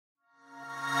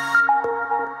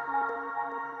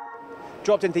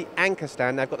dropped into the ANCA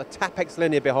stand. They've got the Tapex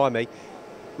linear behind me,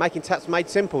 making taps made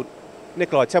simple.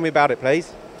 Nikolai, tell me about it,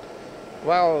 please.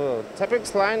 Well,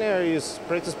 Tapex linear is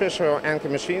pretty special ANCA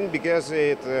machine because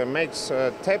it makes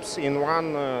taps in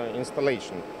one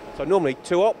installation. So normally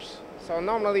 2 ops? So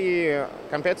normally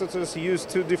competitors use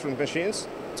 2 different machines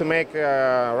to make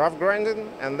rough grinding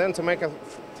and then to make a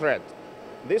thread.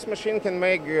 This machine can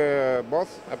make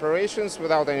both operations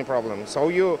without any problem. So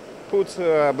you put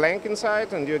a blank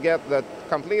inside and you get that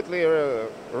completely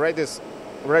ready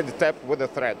tap with a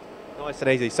thread. Nice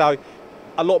and easy. So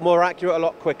a lot more accurate, a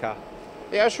lot quicker.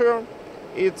 Yeah, sure.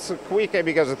 It's quicker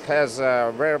because it has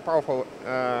a very powerful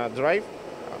drive,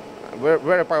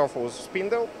 very powerful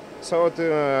spindle, so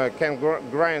it can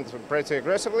grind pretty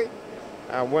aggressively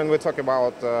when we talk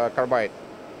about carbide.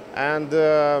 And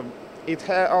it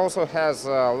also has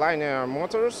linear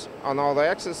motors on all the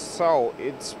axes, so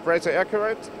it's pretty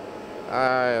accurate.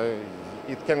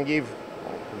 It can give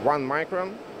 1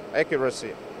 micron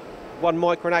accuracy. 1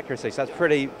 micron accuracy, so that's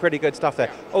pretty good stuff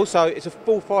there. Also, it's a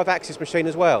full 5-axis machine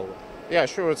as well. Yeah,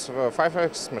 sure, it's a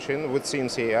 5-axis machine with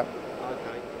CNC, yeah.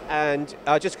 Okay. And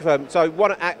just to confirm, so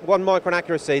 1 micron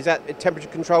accuracy, is that a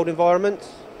temperature-controlled environment?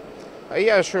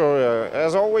 Yeah, sure.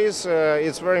 As always,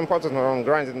 it's very important on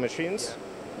grinding machines,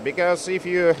 because if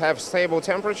you have stable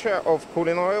temperature of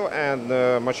cooling oil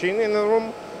and machine in the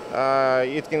room,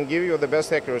 it can give you the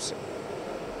best accuracy.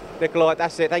 Nikolai,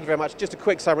 that's it. Thank you very much. Just a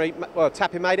quick summary. Well,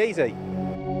 tapping made easy.